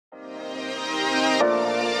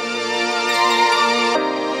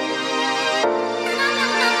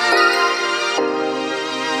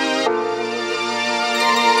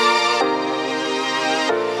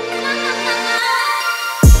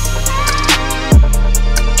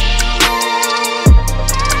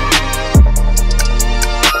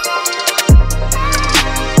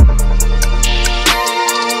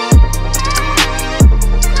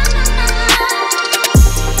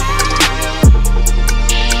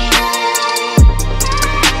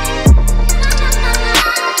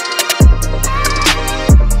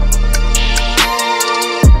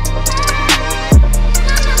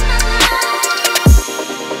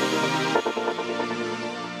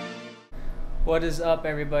What is up,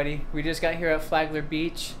 everybody? We just got here at Flagler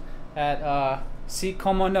Beach at Si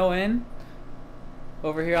Como No Inn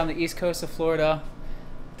over here on the east coast of Florida.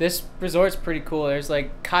 This resort's pretty cool. There's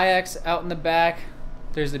like kayaks out in the back.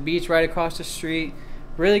 There's the beach right across the street.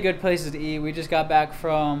 Really good places to eat. We just got back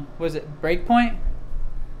from, was it Breakpoint?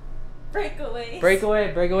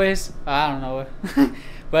 Breakaways. I don't know.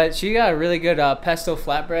 But she got a really good pesto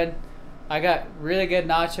flatbread. I got really good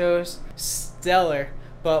nachos. Stellar.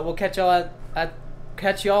 But we'll catch y'all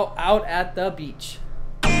out at the beach.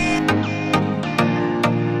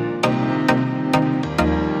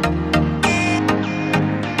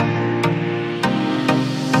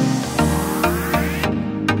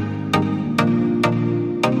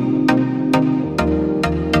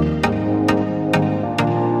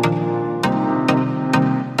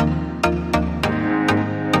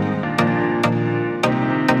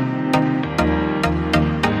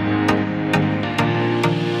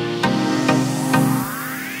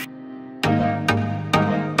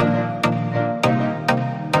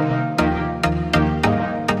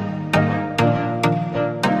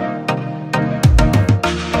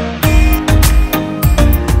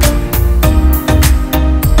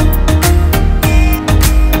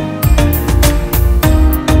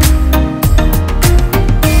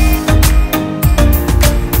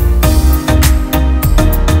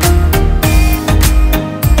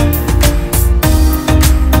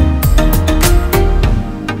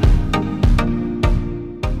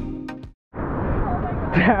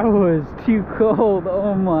 That was too cold.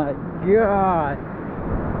 Oh my god.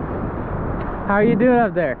 How are you doing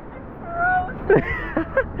up there? I'm frozen.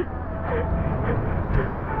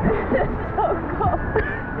 It's so cold.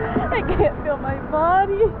 I can't feel my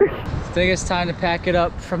body. I think it's time to pack it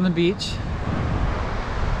up from the beach.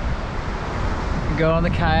 Go on the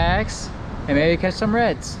kayaks and maybe catch some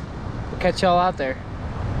reds. We'll catch y'all out there.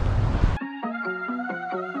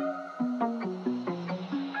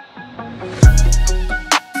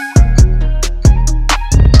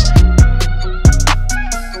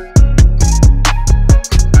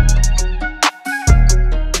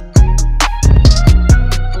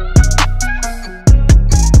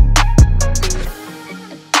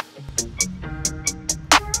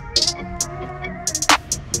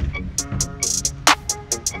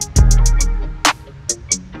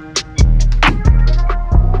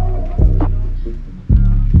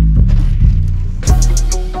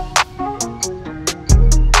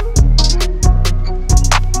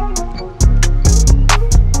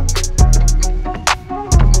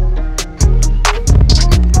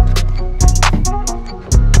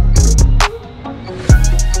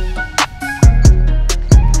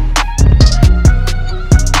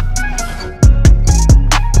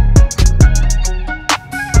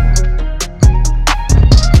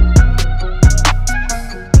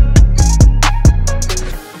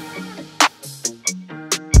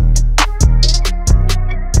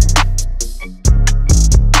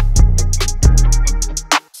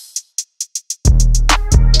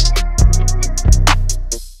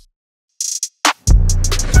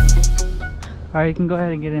 Alright, you can go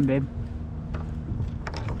ahead and get in, babe.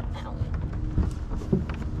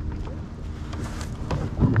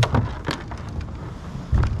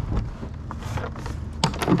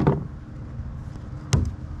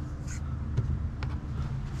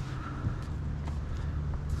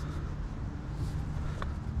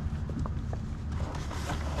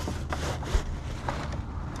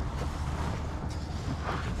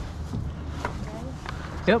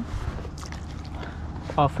 Yep.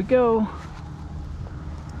 Off we go.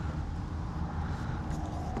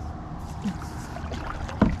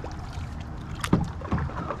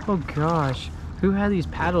 Oh gosh, who had these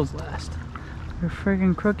paddles last? They're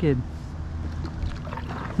friggin' crooked.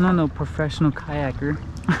 I'm not no professional kayaker.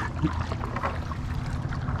 We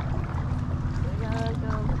gotta go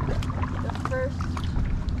the first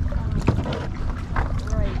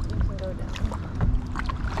right, you can go down.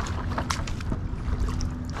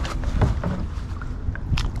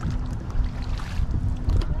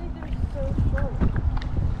 They're so short.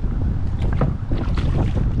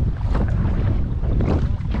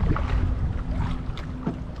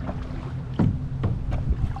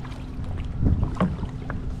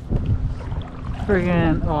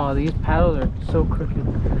 Friggin', oh, these paddles are so crooked.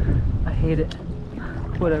 I hate it.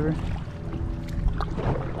 Whatever.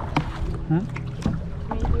 Huh?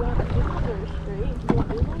 I mean, do you want to do this or straight? Do you want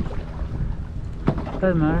to do this?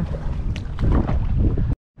 Doesn't matter.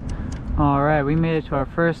 Alright, we made it to our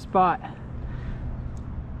first spot.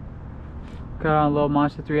 Got on a little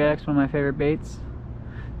Monster 3X, one of my favorite baits.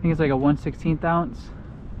 I think it's like a 1/16 ounce.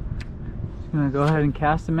 Just gonna go ahead and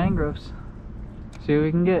cast the mangroves. See what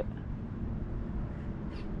we can get.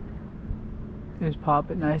 Just pop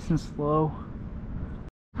it nice and slow.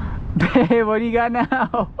 Babe, what do you got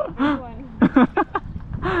now?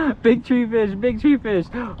 Big tree fish, big tree fish.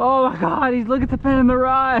 Oh my god, he's looking at the pen and the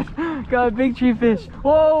rod. Got a big tree fish.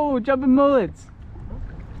 Whoa, jumping mullets.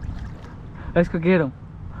 Let's go get him.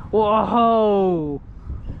 Whoa,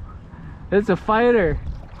 it's a fighter.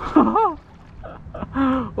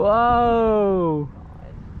 Whoa.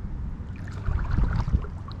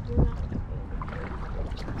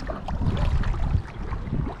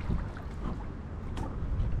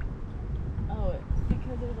 Oh, it's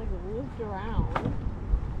because it was like looped around.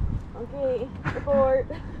 Okay, abort.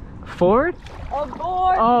 Ford?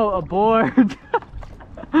 Abort! Oh, aboard.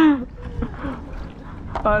 Oh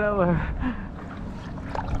no.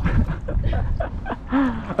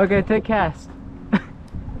 Okay, take cast.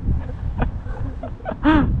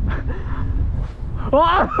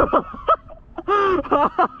 Oh!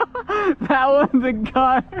 That one's a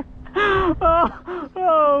gunner.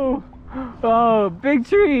 Oh, big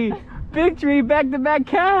tree, back-to-back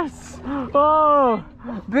casts. Oh,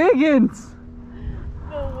 biggins.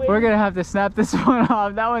 We're gonna have to snap this one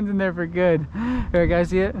off. That one's in there for good. Here, guys,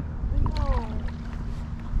 see it? No.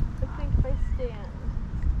 I think if I stand.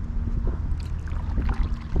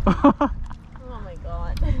 Oh my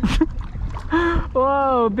god.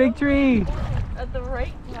 Whoa, big tree. At the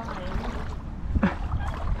right time.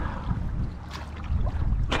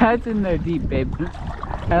 That's in there deep, babe.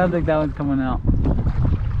 I don't think that one's coming out.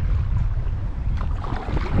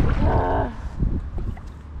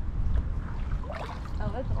 Oh,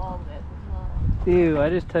 that's all of it. Ew, I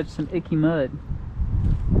just touched some icky mud.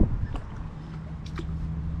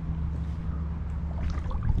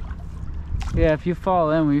 Yeah, if you fall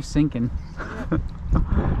in, we're sinking. Yep.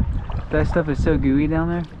 That stuff is so gooey down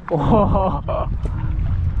there. Oh.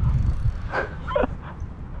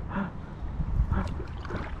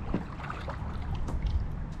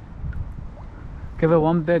 Give it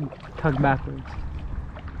one big tug backwards.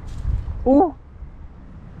 Ooh!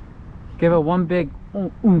 Give it one big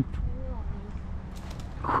oomph.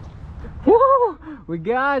 Woo! We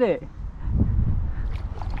got it!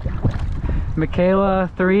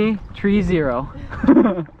 Michaela 3, tree 0.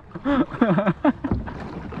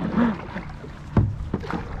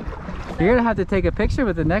 You're gonna have to take a picture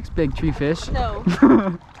with the next big tree fish. No.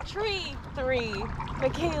 Tree 3,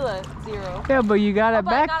 Michaela 0. Yeah, but you got it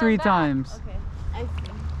But I back got 3 it back. times. Okay, I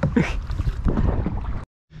see.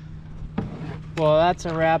 Well, that's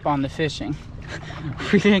a wrap on the fishing.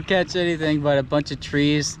 We didn't catch anything but a bunch of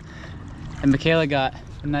trees, and Michaela got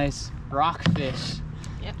a nice rockfish.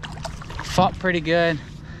 Yep. Fought pretty good,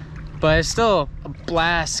 but it's still a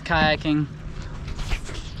blast kayaking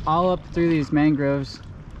all up through these mangroves.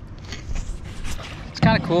 It's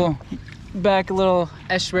kind of cool. Back a little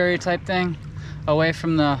estuary type thing, away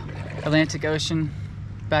from the Atlantic Ocean,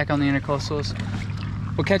 back on the intercoastals.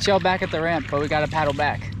 We'll catch y'all back at the ramp, but we gotta paddle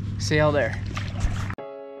back. See y'all there.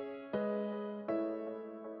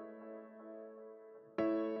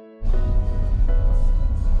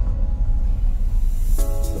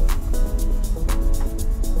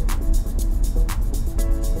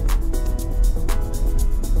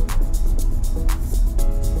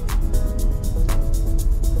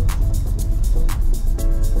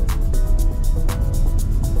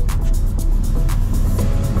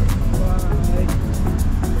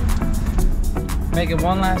 Making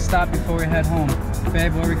one last stop before we head home.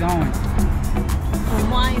 Babe, where are we going? A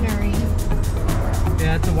winery.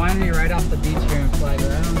 Yeah, it's a winery right off the beach here in Flagler.